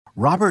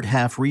Robert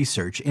Half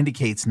research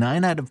indicates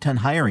 9 out of 10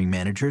 hiring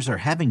managers are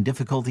having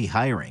difficulty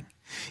hiring.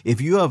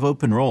 If you have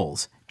open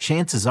roles,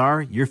 chances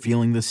are you're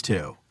feeling this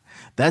too.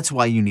 That's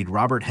why you need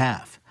Robert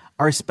Half.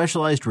 Our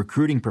specialized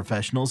recruiting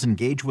professionals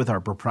engage with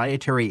our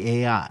proprietary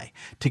AI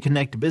to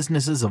connect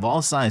businesses of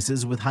all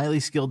sizes with highly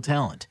skilled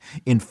talent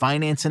in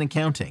finance and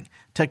accounting,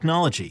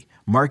 technology,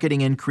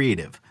 marketing and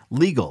creative,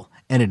 legal,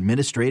 and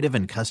administrative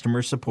and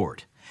customer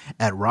support.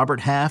 At Robert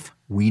Half,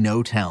 we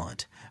know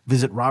talent.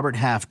 Visit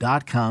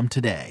roberthalf.com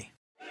today.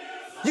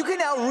 You can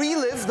now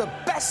relive the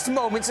best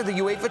moments of the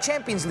UEFA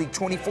Champions League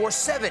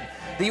 24/7.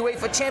 The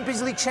UEFA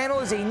Champions League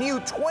channel is a new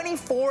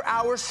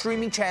 24-hour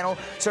streaming channel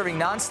serving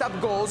non-stop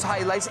goals,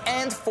 highlights,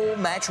 and full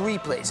match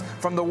replays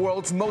from the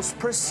world's most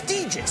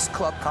prestigious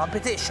club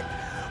competition.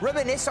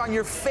 Reminisce on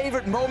your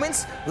favorite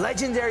moments,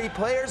 legendary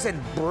players,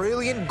 and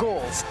brilliant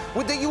goals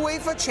with the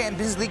UEFA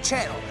Champions League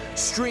channel,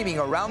 streaming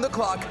around the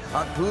clock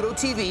on Pluto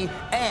TV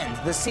and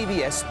the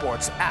CBS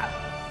Sports app.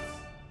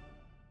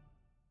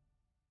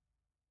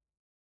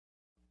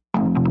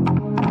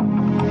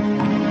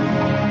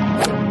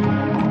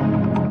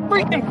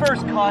 Freaking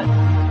first cut.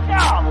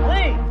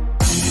 Golly.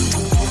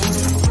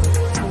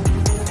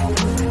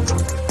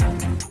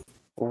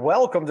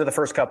 Welcome to the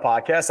First Cut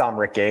Podcast. I'm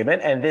Rick Gaiman,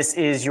 and this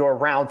is your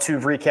round 2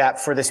 recap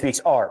for this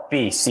week's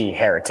RBC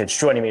Heritage.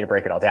 Joining me to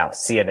break it all down,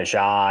 Sia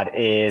Najad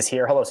is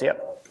here. Hello, Sia.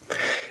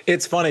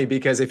 It's funny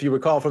because if you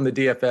recall from the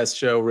DFS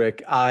show,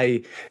 Rick,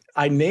 I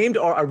renamed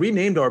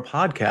our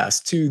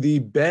podcast to the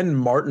Ben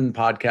Martin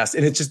podcast.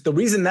 And it's just the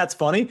reason that's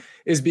funny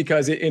is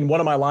because in one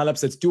of my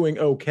lineups that's doing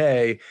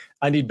okay,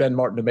 I need Ben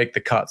Martin to make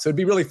the cut. So it'd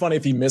be really funny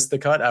if he missed the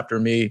cut after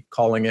me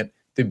calling it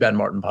the Ben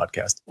Martin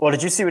podcast. Well,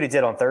 did you see what he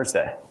did on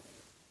Thursday?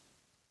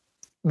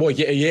 Well,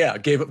 yeah.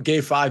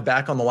 Gave 5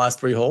 back on the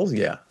last 3 holes.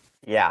 Yeah.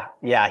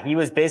 He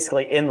was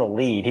basically in the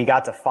lead. He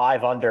got to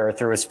 5 under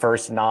through his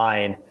first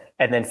 9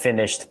 and then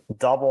finished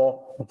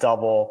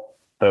double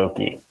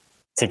bogey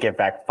to give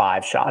back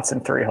 5 shots in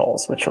 3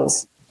 holes, which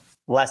was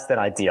less than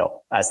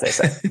ideal, as they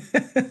say.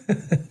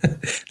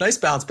 Nice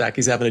bounce back.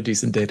 He's having a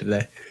decent day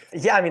today.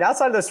 Yeah, I mean,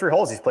 outside of those 3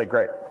 holes, he's played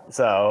great.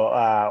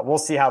 So we'll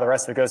see how the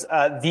rest of it goes.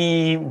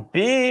 The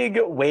big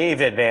wave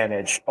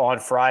advantage on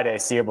Friday,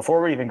 Sia,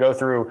 before we even go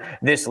through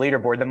this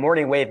leaderboard, the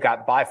morning wave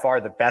got by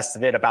far the best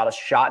of it, about a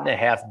shot and a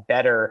half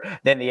better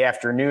than the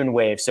afternoon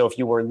wave. So if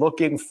you were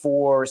looking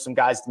for some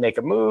guys to make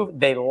a move,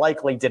 they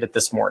likely did it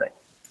this morning.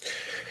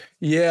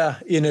 Yeah,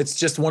 and it's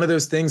just one of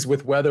those things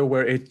with weather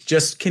where it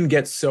just can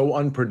get so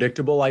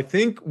unpredictable. I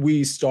think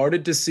we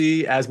started to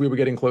see as we were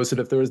getting closer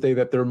to Thursday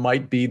that there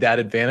might be that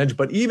advantage.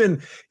 But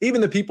even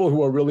the people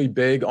who are really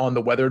big on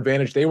the weather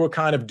advantage, they were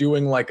kind of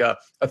doing like a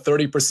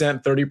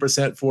 30%,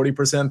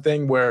 40%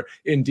 thing where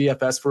in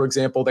DFS, for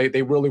example,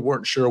 they really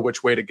weren't sure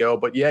which way to go.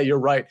 But yeah, you're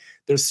right.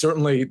 There's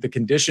certainly the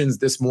conditions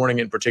this morning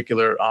in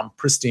particular,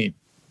 pristine.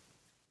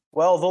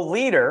 Well, the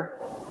leader,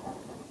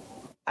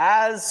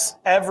 as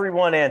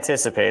everyone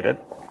anticipated,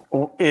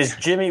 is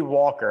Jimmy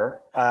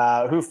Walker,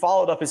 who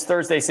followed up his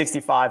Thursday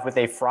 65 with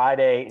a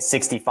Friday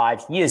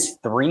 65. He is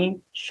 3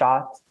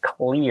 shots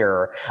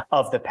clear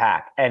of the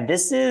pack. And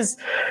this is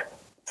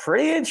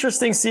pretty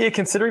interesting, Sia,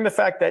 considering the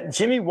fact that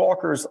Jimmy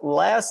Walker's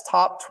last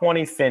top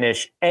 20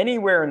 finish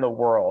anywhere in the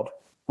world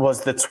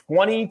was the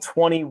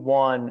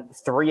 2021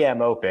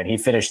 3M Open. He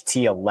finished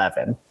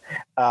T11.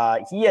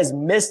 He has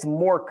missed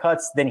more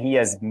cuts than he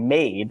has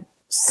made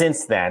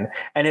since then,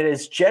 and it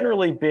has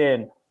generally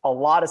been a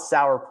lot of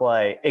sour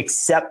play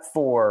except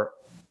for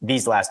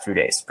these last 2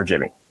 days for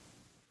Jimmy.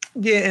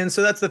 Yeah, and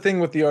so that's the thing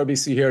with the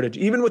RBC Heritage.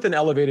 Even with an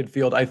elevated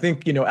field, I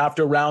think,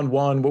 after round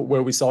 1,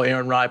 where we saw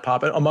Aaron Rai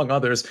pop, among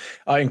others,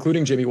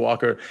 including Jimmy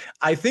Walker,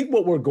 I think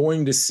what we're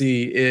going to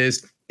see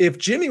is if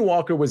Jimmy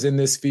Walker was in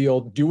this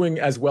field doing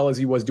as well as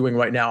he was doing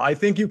right now, I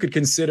think you could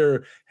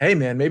consider, hey,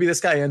 man, maybe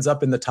this guy ends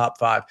up in the top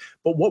 5.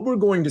 But what we're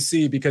going to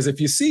see, because if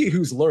you see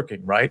who's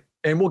lurking, right,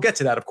 and we'll get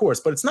to that, of course,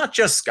 but it's not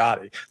just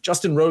Scotty.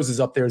 Justin Rose is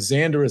up there.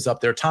 Xander is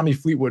up there. Tommy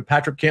Fleetwood,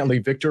 Patrick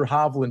Cantlay, Victor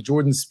Hovland,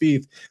 Jordan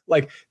Spieth.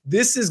 Like,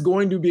 this is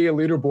going to be a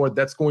leaderboard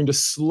that's going to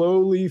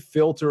slowly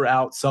filter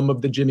out some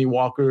of the Jimmy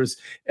Walkers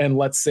and,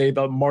 let's say,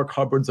 the Mark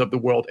Hubbards of the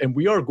world. And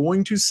we are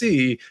going to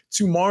see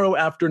tomorrow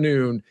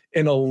afternoon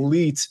an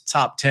elite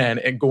top 10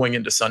 and going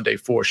into Sunday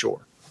for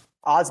sure.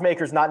 Odds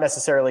makers not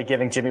necessarily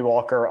giving Jimmy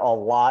Walker a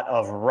lot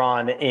of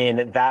run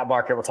in that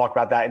market. We'll talk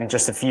about that in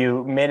just a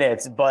few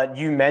minutes, but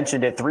you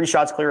mentioned it, 3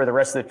 shots clear of the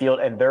rest of the field,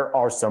 and there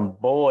are some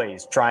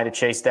boys trying to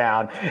chase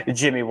down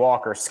Jimmy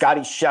Walker.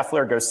 Scotty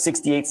Scheffler goes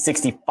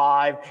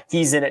 68-65.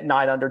 He's in at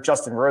 9 under.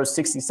 Justin Rose,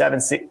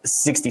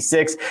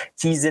 67-66.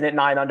 He's in at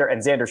 9 under.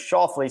 And Xander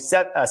Schauffele,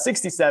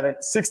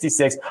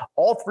 67-66.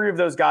 All 3 of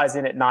those guys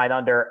in at 9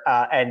 under,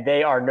 and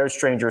they are no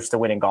strangers to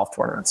winning golf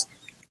tournaments.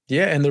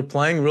 Yeah, and they're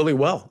playing really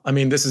well. I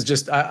mean, this is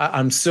just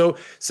I'm so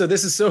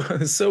this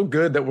is so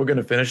good that we're going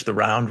to finish the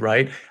round,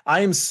 right?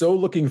 I am so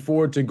looking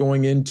forward to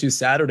going into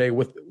Saturday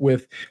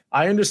with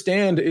I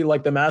understand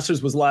like the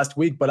Masters was last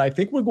week, but I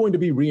think we're going to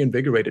be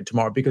reinvigorated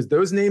tomorrow because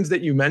those names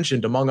that you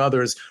mentioned, among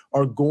others,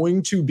 are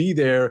going to be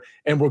there,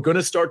 and we're going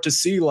to start to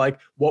see like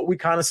what we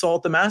kind of saw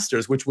at the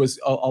Masters, which was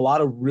a lot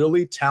of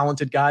really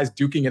talented guys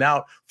duking it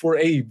out for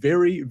a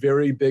very,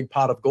 very big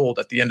pot of gold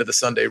at the end of the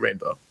Sunday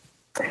rainbow.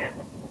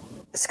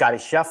 Scotty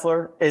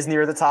Scheffler is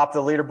near the top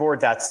of the leaderboard.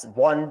 That's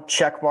one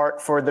check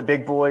mark for the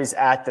big boys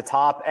at the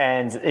top.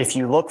 And if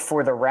you look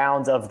for the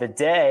round of the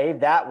day,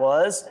 that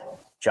was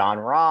Jon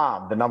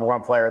Rahm, the number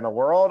one player in the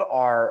world,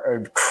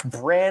 our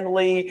brand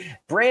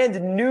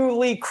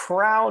newly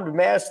crowned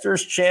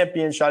Masters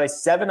champion, shot a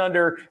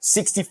 7-under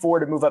 64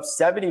 to move up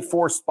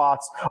 74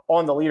 spots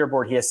on the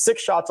leaderboard. He has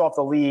 6 shots off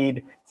the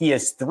lead. He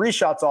has 3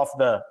 shots off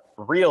the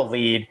real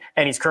lead,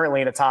 and he's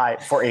currently in a tie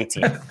for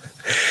 18.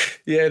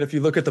 Yeah, and if you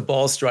look at the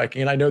ball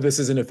striking, and I know this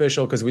isn't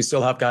official because we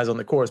still have guys on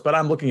the course, but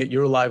I'm looking at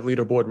your live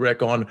leaderboard,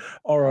 Rick, on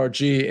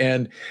RRG,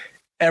 and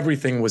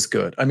everything was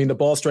good. I mean, the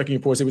ball striking,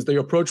 of course, it was the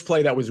approach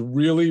play that was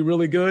really,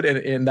 really good.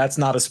 And that's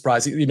not a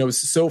surprise. You know,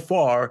 so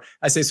far,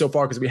 I say so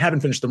far because we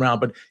haven't finished the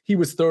round, but he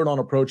was third on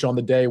approach on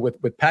the day with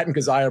Patton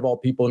Kizzire of all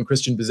people and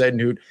Christian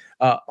Bezuidenhout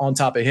on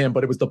top of him.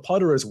 But it was the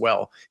putter as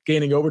well,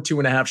 gaining over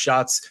 2.5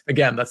 shots.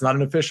 Again, that's not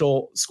an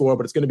official score,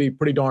 but it's going to be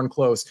pretty darn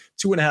close.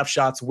 2.5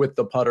 shots with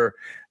the putter.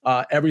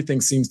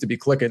 Everything seems to be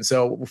clicking.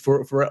 So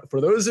for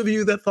those of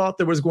you that thought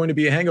there was going to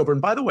be a hangover,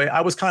 and by the way,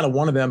 I was kind of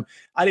one of them.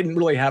 I didn't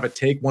really have a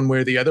take one way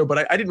or the other, but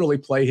I didn't really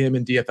play him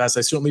in DFS.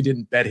 I certainly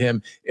didn't bet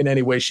him in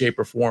any way, shape,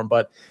 or form.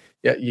 But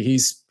yeah,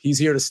 he's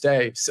here to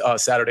stay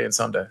Saturday and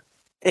Sunday.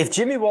 If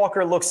Jimmy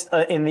Walker looks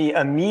in the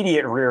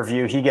immediate rear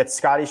view, he gets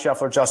Scotty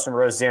Scheffler, Justin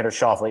Rose, Xander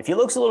Schauffele. If he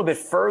looks a little bit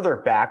further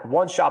back,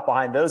 one shot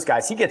behind those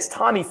guys, he gets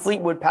Tommy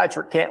Fleetwood,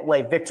 Patrick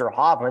Cantlay, Victor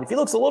Hovland. If he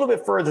looks a little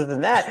bit further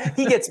than that,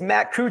 he gets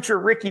Matt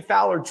Kuchar, Ricky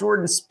Fowler,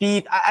 Jordan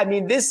Spieth. I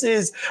mean, this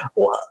is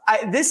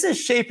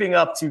shaping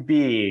up to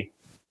be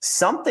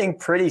something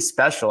pretty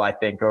special, I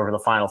think, over the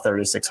final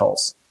 36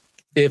 holes.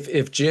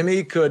 If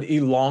Jimmy could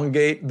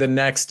elongate the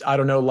next, I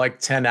don't know, like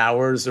 10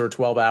 hours or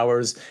 12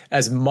 hours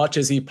as much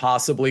as he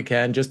possibly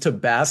can just to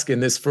bask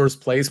in this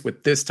first place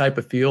with this type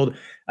of field,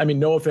 I mean,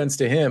 no offense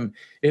to him,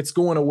 it's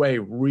going away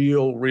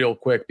real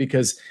quick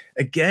because,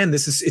 again,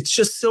 it's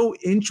just so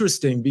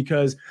interesting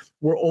because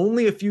we're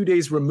only a few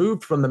days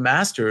removed from the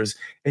Masters,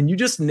 and you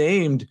just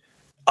named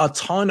a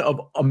ton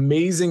of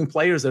amazing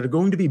players that are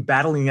going to be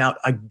battling out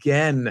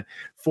again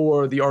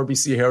for the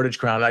RBC Heritage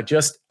Crown.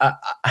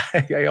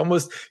 You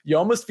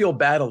almost feel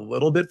bad a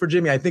little bit for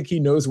Jimmy. I think he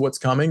knows what's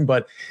coming,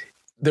 but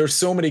there's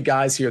so many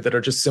guys here that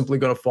are just simply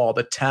going to fall.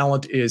 The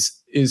talent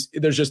is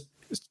there's just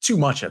too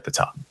much at the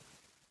top.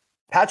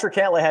 Patrick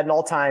Cantlay had an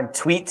all-time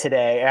tweet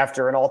today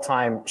after an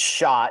all-time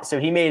shot. So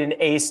he made an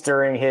ace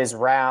during his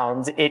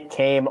round. It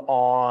came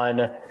on,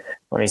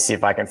 let me see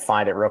if I can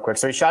find it real quick.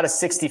 So he shot a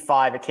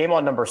 65. It came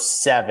on number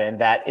 7.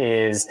 That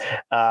is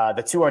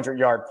the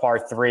 200-yard par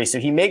 3. So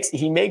he makes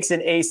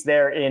an ace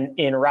there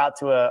in route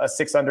to a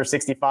 6-under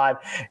 65.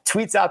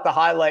 Tweets out the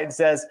highlight and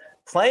says,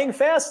 "Playing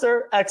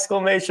faster!" !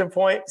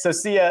 So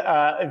see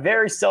a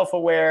very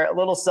self-aware, a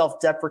little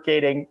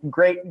self-deprecating,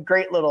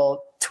 great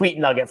little tweet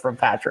nugget from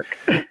Patrick.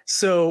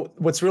 So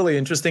what's really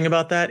interesting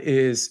about that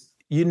is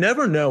you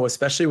never know,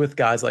 especially with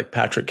guys like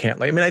Patrick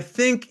Cantlay. I mean, I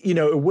think,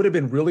 it would have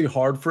been really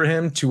hard for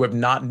him to have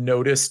not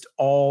noticed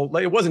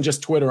it wasn't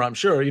just Twitter, I'm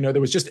sure.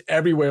 There was just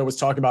everywhere was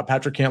talking about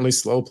Patrick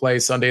Cantlay's slow play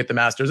Sunday at the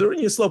Masters, or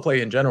slow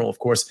play in general, of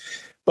course.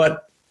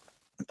 But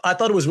I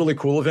thought it was really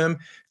cool of him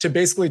to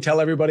basically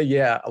tell everybody,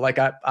 yeah, like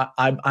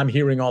I'm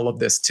hearing all of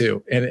this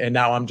too. And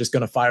now I'm just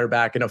going to fire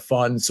back in a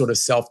fun sort of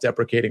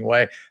self-deprecating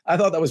way. I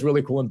thought that was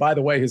really cool. And by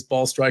the way, his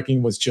ball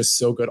striking was just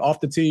so good.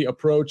 Off the tee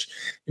approach,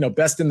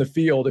 best in the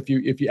field if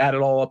you add it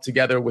all up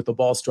together with the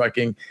ball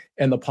striking,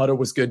 and the putter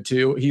was good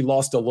too. He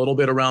lost a little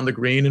bit around the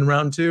green in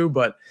round 2,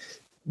 but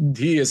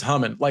he is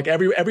humming. Like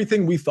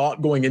everything we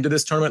thought going into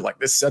this tournament, like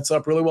this sets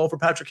up really well for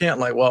Patrick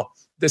Cantlay. Well,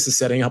 this is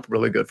setting up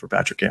really good for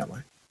Patrick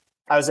Cantlay.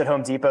 I was at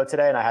Home Depot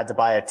today and I had to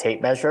buy a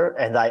tape measure,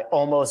 and I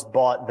almost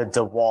bought the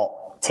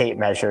DeWalt tape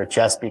measure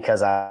just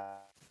because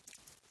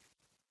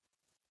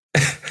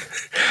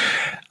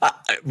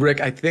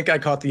Rick, I think I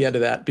caught the end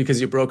of that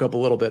because you broke up a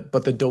little bit,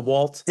 but the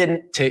DeWalt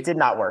tape did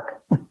not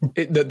work.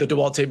 The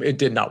DeWalt tape, it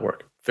did not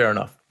work. Fair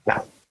enough.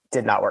 No,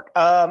 did not work.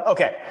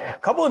 Okay. A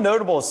couple of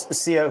notables,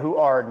 Sia, who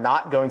are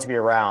not going to be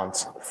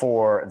around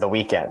for the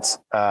weekend.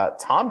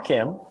 Tom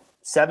Kim,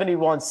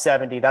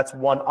 71-70. That's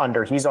 1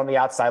 under. He's on the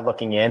outside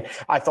looking in.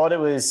 I thought he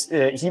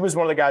was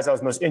one of the guys I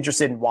was most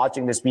interested in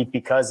watching this week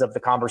because of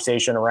the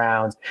conversation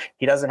around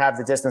he doesn't have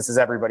the distance as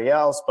everybody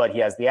else, but he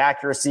has the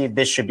accuracy.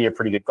 This should be a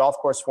pretty good golf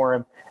course for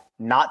him.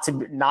 Not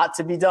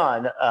to be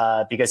done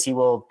because he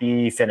will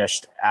be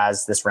finished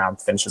as this round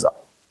finishes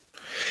up.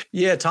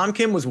 Yeah, Tom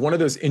Kim was one of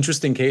those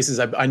interesting cases.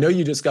 I know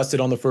you discussed it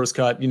on the first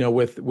cut,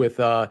 with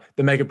the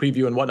mega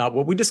preview and whatnot.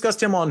 Well, we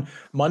discussed him on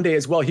Monday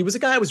as well. He was a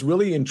guy I was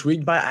really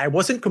intrigued by. I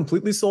wasn't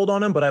completely sold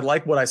on him, but I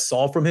like what I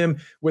saw from him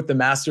with the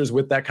Masters,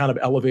 with that kind of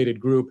elevated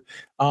group.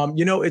 I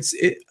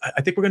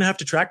think we're going to have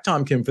to track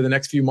Tom Kim for the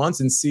next few months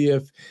and see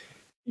if,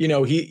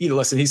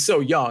 listen, he's so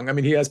young. I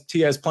mean, he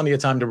has plenty of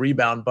time to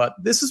rebound, but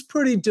this is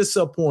pretty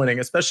disappointing,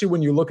 especially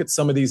when you look at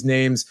some of these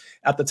names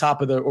at the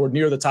top of or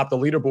near the top of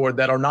the leaderboard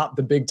that are not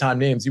the big time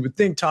names. You would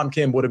think Tom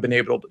Kim would have been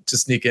able to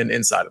sneak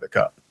inside of the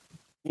cup.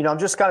 I'm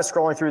just kind of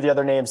scrolling through the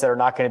other names that are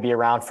not going to be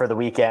around for the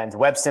weekend.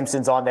 Webb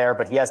Simpson's on there,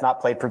 but he has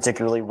not played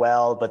particularly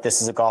well. But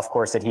this is a golf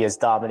course that he has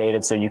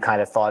dominated. So you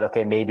kind of thought,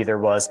 okay, maybe there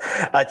was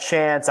a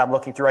chance. I'm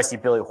looking through. I see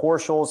Billy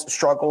Horschel's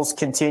struggles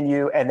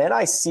continue. And then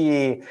I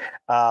see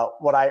I'm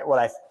not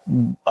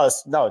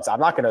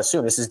going to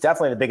assume this is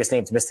definitely the biggest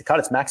name to miss the cut.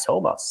 It's Max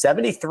Homa,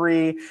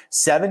 73,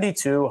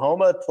 72.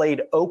 Homa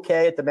played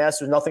okay at the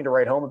Masters. Nothing to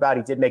write home about.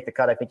 He did make the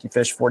cut. I think he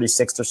finished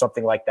 46th or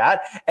something like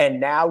that. And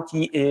now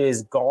he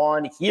is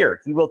gone here.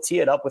 He will tee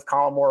it up with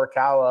Colin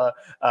Morikawa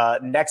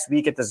next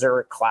week at the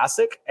Zurich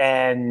Classic.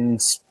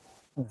 And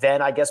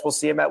then I guess we'll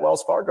see him at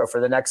Wells Fargo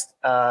for the next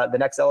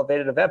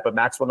elevated event. But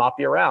Max will not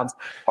be around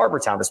Harbor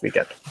Town this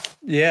weekend.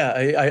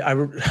 Yeah,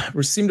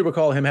 I seem to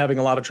recall him having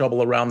a lot of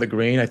trouble around the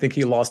green. I think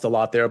he lost a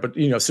lot there, but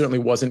certainly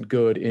wasn't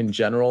good in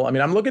general. I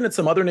mean, I'm looking at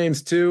some other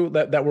names too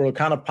that were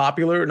kind of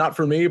popular, not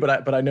for me,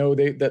 but I know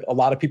that a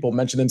lot of people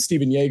mentioned them.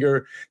 Steven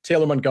Yeager,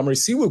 Taylor Montgomery,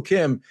 Siwoo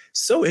Kim.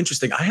 So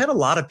interesting. I had a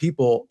lot of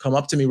people come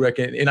up to me,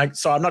 Rick,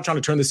 so I'm not trying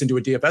to turn this into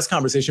a DFS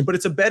conversation, but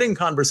it's a betting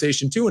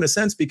conversation too, in a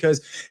sense,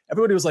 because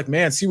everybody was like,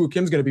 man, Siwoo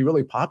Kim's going to be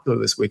really popular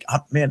this week.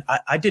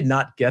 I did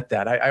not get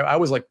that. I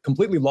was like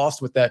completely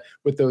lost with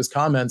those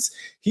comments.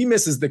 He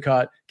misses the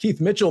cut.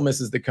 Keith Mitchell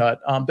misses the cut.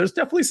 There's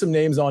definitely some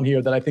names on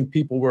here that I think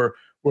people were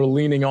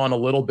leaning on a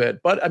little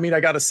bit. But I mean, I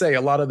got to say,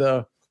 a lot of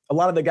the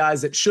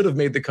guys that should have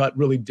made the cut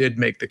really did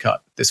make the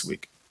cut this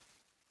week.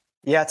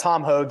 Yeah,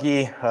 Tom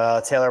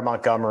Hoagie, Taylor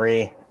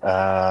Montgomery,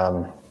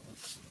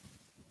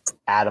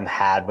 Adam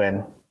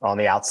Hadwin on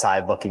the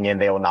outside looking in.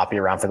 They will not be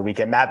around for the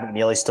weekend. Matt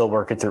McNeely's still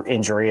working through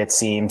injury, it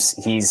seems.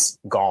 He's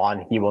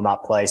gone. He will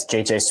not play.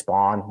 JJ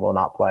Spawn will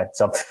not play.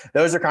 So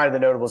those are kind of the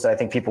notables that I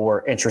think people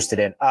were interested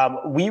in.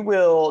 We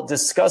will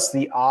discuss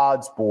the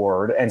odds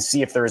board and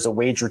see if there is a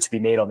wager to be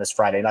made on this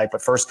Friday night.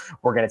 But first,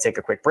 we're going to take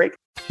a quick break.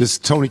 This is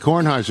Tony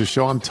Kornheiser's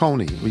show. I'm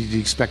Tony. You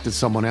expected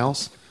someone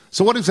else?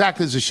 So what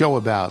exactly is the show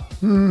about?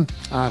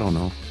 I don't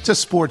know. It's a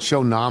sports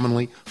show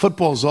nominally.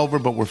 Football's over,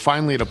 but we're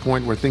finally at a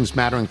point where things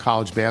matter in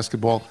college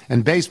basketball,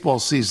 and baseball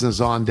season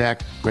is on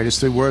deck. Greatest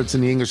 3 words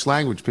in the English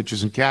language,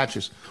 pitchers and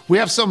catchers. We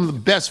have some of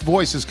the best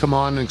voices come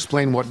on and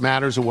explain what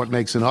matters or what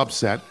makes an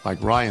upset, like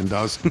Ryan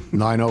does,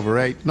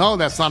 9/8. No,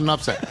 that's not an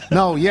upset.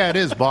 No, yeah, it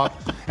is, Bob.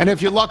 And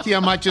if you're lucky, I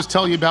might just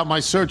tell you about my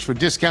search for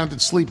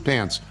discounted sleep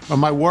pants or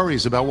my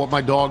worries about what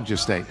my dog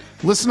just ate.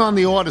 Listen on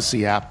the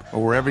Odyssey app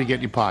or wherever you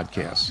get your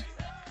podcasts.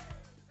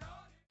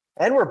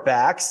 And we're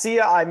back.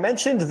 Sia, I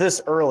mentioned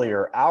this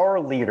earlier. Our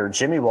leader,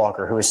 Jimmy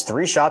Walker, who is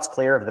 3 shots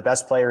clear of the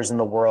best players in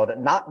the world,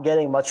 not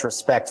getting much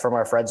respect from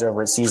our friends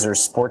over at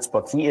Caesars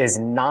Sportsbook. He is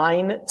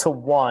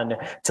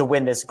 9-1 to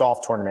win this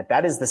golf tournament.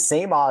 That is the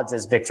same odds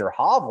as Victor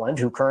Hovland,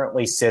 who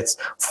currently sits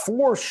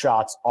 4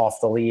 shots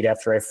off the lead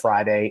after a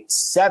Friday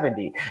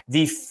 70.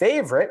 The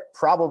favorite,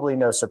 probably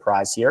no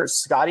surprise here,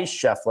 Scotty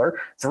Scheffler,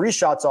 3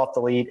 shots off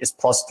the lead is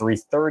plus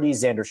 330.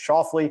 Xander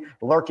Schauffele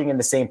lurking in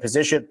the same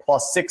position,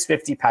 plus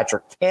 650.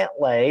 Patrick Cantlay,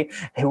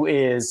 who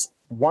is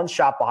 1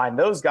 shot behind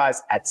those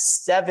guys at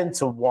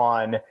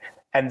 7-1.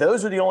 And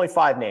those are the only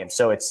 5 names.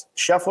 So it's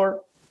Scheffler,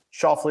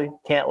 Schauffele,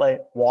 Cantlay,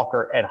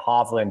 Walker, and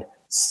Hovland,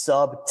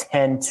 sub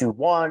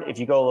 10-1. If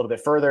you go a little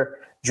bit further,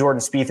 Jordan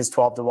Spieth is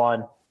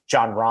 12-1.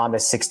 John Rahm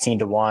is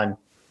 16-1.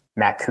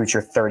 Matt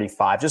Kuchar,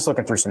 35. Just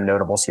looking through some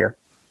notables here.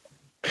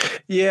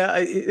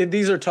 Yeah,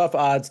 these are tough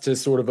odds to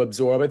sort of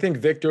absorb. I think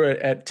Victor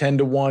at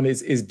 10-1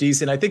 is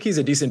decent. I think he's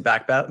a decent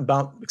back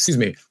bounce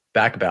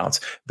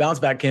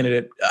back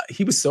candidate.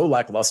 He was so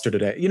lackluster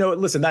today.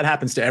 Listen, that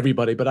happens to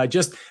everybody, but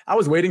I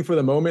was waiting for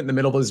the moment in the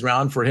middle of his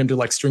round for him to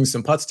like string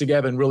some putts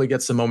together and really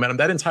get some momentum.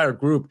 That entire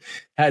group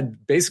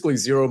had basically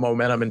 0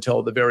 momentum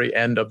until the very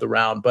end of the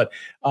round. But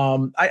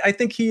I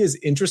think he is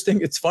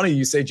interesting. It's funny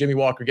you say Jimmy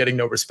Walker getting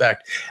no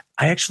respect.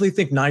 I actually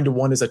think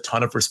 9-1 is a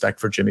ton of respect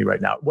for Jimmy right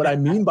now. What I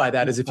mean by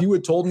that is if you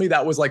had told me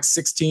that was like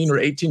 16 or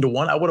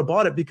 18-1, I would have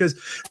bought it because,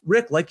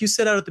 Rick, like you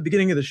said out at the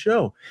beginning of the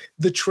show,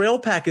 the trail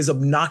pack is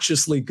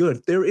obnoxiously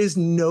good. There is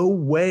no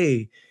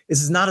way.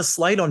 This is not a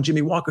slight on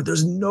Jimmy Walker.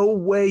 There's no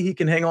way he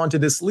can hang on to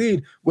this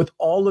lead with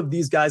all of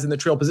these guys in the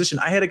trail position.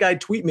 I had a guy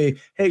tweet me,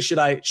 "Hey, should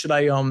I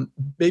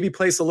maybe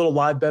place a little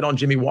live bet on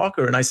Jimmy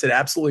Walker?" And I said,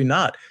 absolutely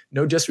not.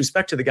 No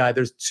disrespect to the guy.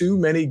 There's too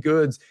many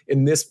good guys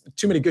in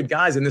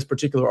this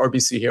particular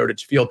RBC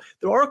Heritage field.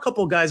 There are a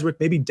couple of guys, Rick,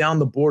 maybe down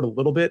the board a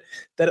little bit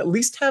that at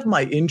least have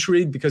my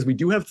intrigue because we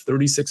do have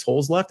 36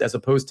 holes left as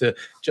opposed to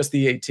just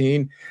the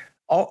 18.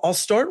 I'll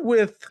start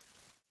with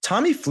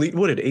Tommy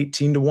Fleetwood at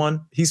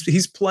 18-1.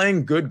 He's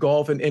playing good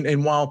golf.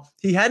 And while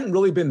he hadn't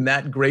really been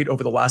that great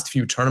over the last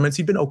few tournaments,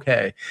 he'd been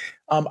okay.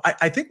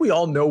 I think we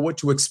all know what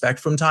to expect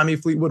from Tommy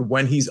Fleetwood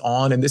when he's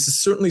on. And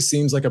certainly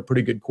seems like a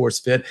pretty good course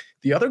fit.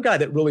 The other guy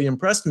that really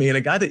impressed me, and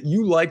a guy that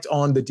you liked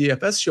on the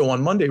DFS show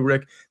on Monday,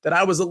 Rick, that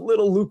I was a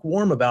little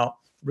lukewarm about,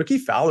 Ricky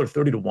Fowler,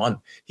 30-1.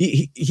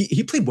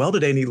 He played well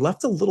today, and he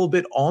left a little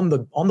bit on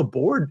the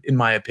board, in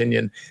my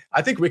opinion.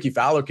 I think Ricky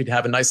Fowler could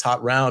have a nice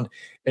hot round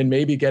and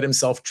maybe get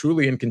himself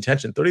truly in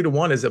contention.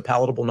 30-1 is a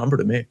palatable number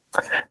to me.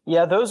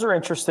 Yeah, those are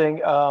interesting.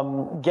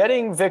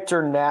 Getting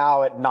Victor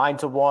now at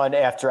 9-1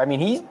 after, I mean,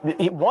 he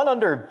 1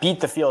 under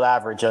beat the field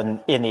average in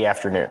the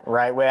afternoon,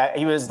 right? Where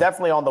he was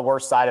definitely on the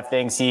worst side of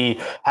things. He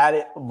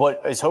had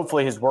what is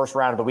hopefully his worst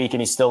round of the week,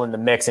 and he's still in the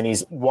mix, and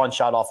he's 1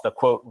 shot off the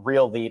quote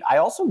real lead. I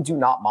also do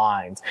not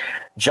mind.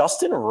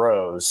 Justin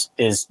Rose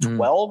is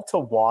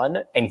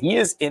 12-1, and he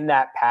is in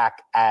that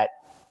pack at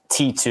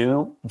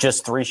T2,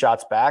 just 3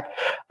 shots back.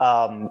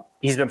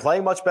 He's been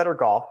playing much better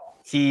golf.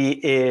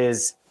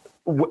 His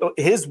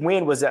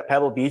win was at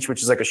Pebble Beach,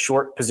 which is like a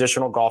short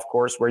positional golf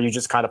course where you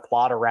just kind of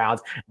plot around.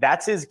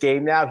 That's his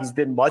game now. He's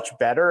been much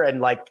better, and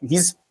like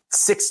he's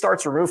 6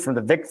 starts removed from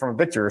a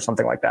victory or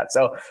something like that.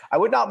 So I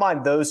would not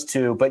mind those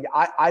two, but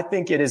I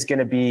think it is going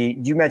to be,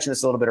 you mentioned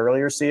this a little bit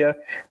earlier, Sia,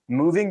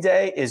 moving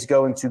day is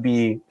going to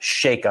be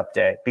shakeup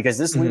day because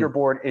this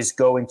leaderboard is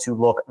going to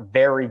look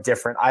very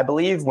different, I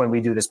believe, when we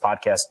do this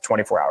podcast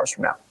 24 hours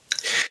from now.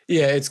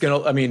 Yeah, it's going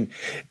to, I mean,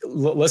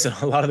 listen,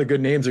 a lot of the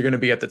good names are going to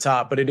be at the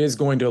top, but it is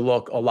going to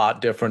look a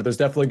lot different. There's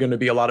definitely going to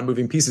be a lot of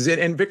moving pieces.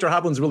 And Victor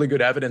Hovland's really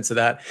good evidence of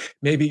that.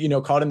 Maybe,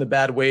 caught in the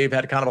bad wave,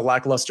 had kind of a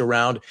lackluster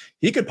round.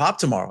 He could pop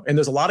tomorrow. And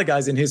there's a lot of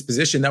guys in his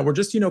position that were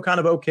just, kind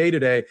of okay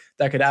today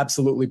that could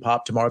absolutely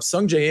pop tomorrow.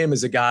 Sung J M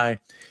is a guy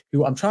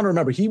who I'm trying to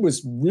remember. He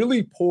was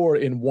really poor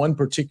in one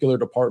particular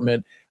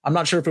department. I'm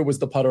not sure if it was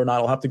the putter or not.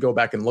 I'll have to go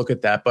back and look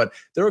at that. But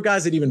there are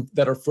guys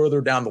that are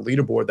further down the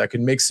leaderboard that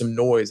can make some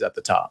noise at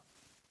the top.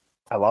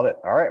 I love it.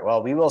 All right.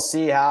 Well, we will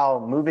see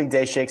how moving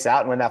day shakes out.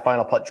 And when that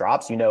final putt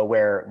drops,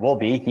 where we'll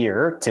be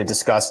here to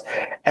discuss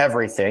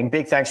everything.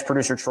 Big thanks to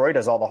producer Troy,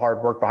 does all the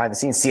hard work behind the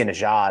scenes. Sia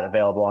Najad,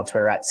 available on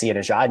Twitter at Sia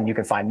Najad. And you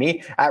can find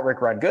me at Rick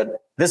Run Good.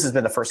 This has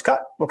been The First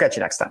Cut. We'll catch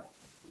you next time.